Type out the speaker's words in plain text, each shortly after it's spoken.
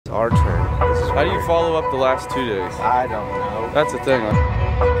How do you follow up the last 2 days? I don't know. That's the thing.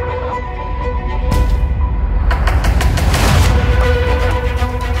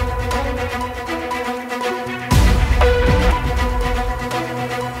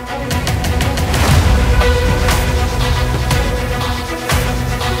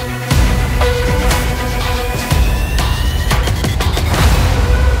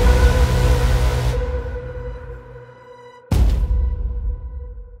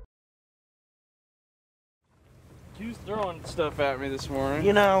 He was throwing stuff at me this morning.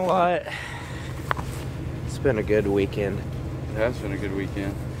 You know what? It's been a good weekend. It has been a good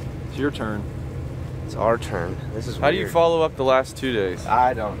weekend. It's your turn. It's our turn. This is How do you follow up the last 2 days?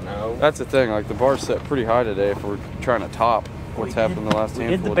 I don't know. That's the thing. Like the bar's set pretty high today if we're trying to top what's happened the last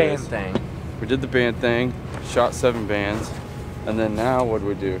handful of days. We did the band thing. We did the band thing, shot 7 bands, and then now what did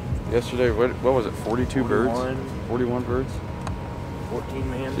we do? Yesterday, what was it, 42 birds? 41 birds? 14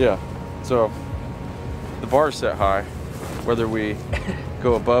 man? Yeah. So the bar's set high. Whether we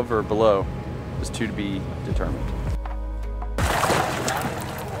go above or below is to be determined.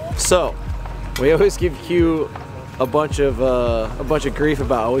 So, we always give Q a bunch of grief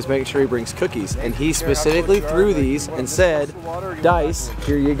about always making sure he brings cookies, and he specifically threw these and said, "Dice,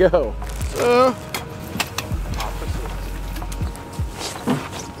 here you go."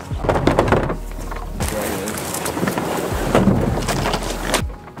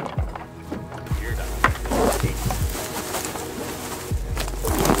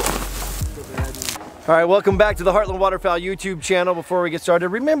 All right, welcome back to the Heartland Waterfowl YouTube channel. Before we get started,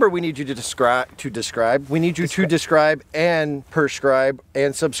 remember we need you to describe. We need you to describe and prescribe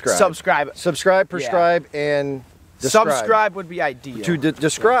and subscribe. Subscribe, prescribe, and describe. Subscribe would be ideal. To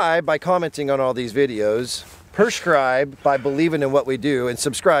describe by commenting on all these videos, prescribe by believing in what we do, and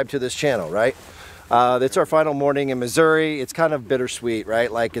subscribe to this channel, right? It's our final morning in Missouri. It's kind of bittersweet, right?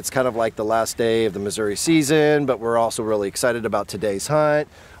 Like it's kind of like the last day of the Missouri season, but we're also really excited about today's hunt.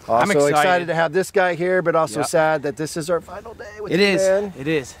 Also excited to have this guy here, but also sad that this is our final day with you, man. It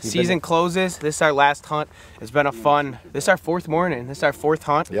is. Season closes. This is our last hunt. It's been a fun. This is our 4th morning. This is our 4th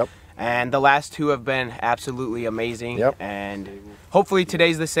hunt. Yep. And the last 2 have been absolutely amazing. Yep. And hopefully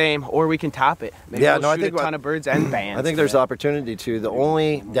today's the same, or we can top it. Maybe we'll shoot a ton of birds and bands. I think there's opportunity to. The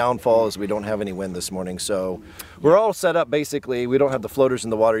only downfall is we don't have any wind this morning, so we're all set up basically. We don't have the floaters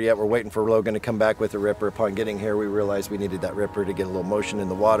in the water yet. We're waiting for Logan to come back with a ripper. Upon getting here, we realized we needed that ripper to get a little motion in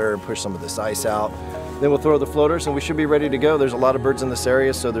the water and push some of this ice out. Then we'll throw the floaters and we should be ready to go. There's a lot of birds in this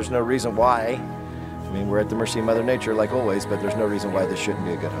area, so there's no reason why. I mean, we're at the mercy of Mother Nature like always, but there's no reason why this shouldn't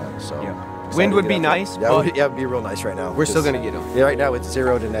be a good hunt. So wind would be nice. Yeah, it'd be real nice right now. We're still gonna get them. Yeah, right now it's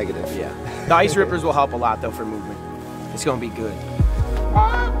 0 to negative. Yeah. The ice rippers will help a lot though for movement. It's gonna be good.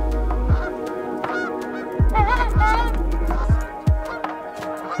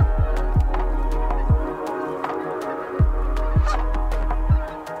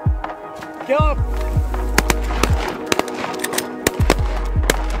 Kill him!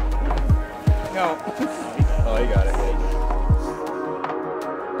 No. Oh, you got it.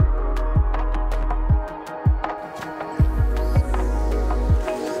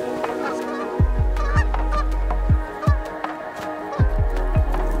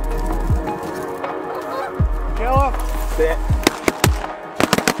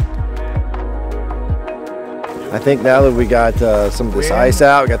 I think now that we got some of this ice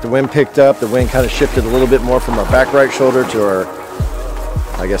out, we got the wind picked up, the wind kind of shifted a little bit more from our back right shoulder to our,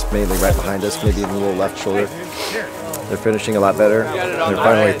 I guess mainly right behind us, maybe even a little left shoulder. They're finishing a lot better. They're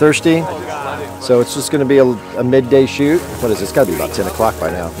finally thirsty. So it's just going to be a midday shoot. What is this? It's got to be about 10 o'clock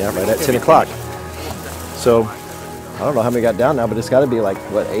by now. Yeah, right at 10 o'clock. So I don't know how many got down now, but it's got to be like,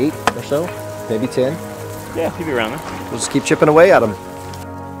 what, 8 or so? Maybe 10? Yeah, keep it around there. We'll just keep chipping away at them.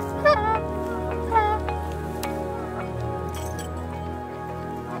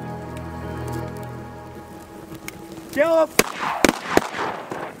 Kill him!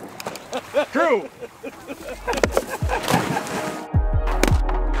 Crew!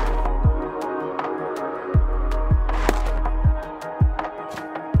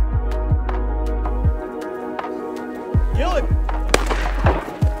 Kill him!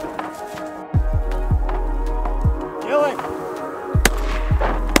 Kill him!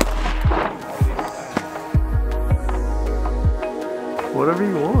 Whatever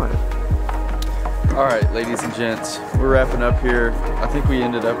you want. All right, ladies and gents, we're wrapping up here. I think we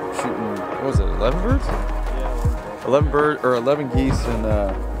ended up shooting, what was it, 11 birds? Yeah, 11 geese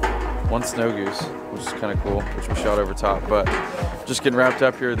and 1 snow goose, which is kind of cool, which we shot over top. But just getting wrapped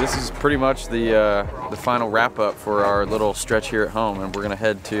up here. This is pretty much the final wrap up for our little stretch here at home, and we're gonna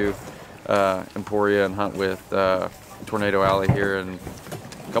head to Emporia and hunt with Tornado Alley here in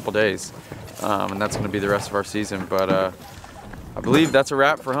a couple days. and that's going to be the rest of our season. But I believe that's a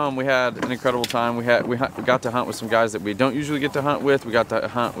wrap for home. We had an incredible time. We got to hunt with some guys that we don't usually get to hunt with. We got to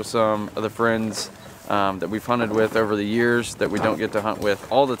hunt with some other friends that we've hunted with over the years that we don't get to hunt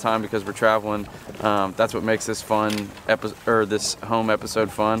with all the time because we're traveling. That's what makes this fun this home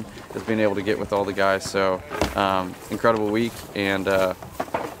episode fun, is being able to get with all the guys. So incredible week, and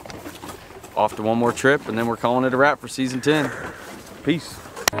off to one more trip, and then we're calling it a wrap for season 10. Peace.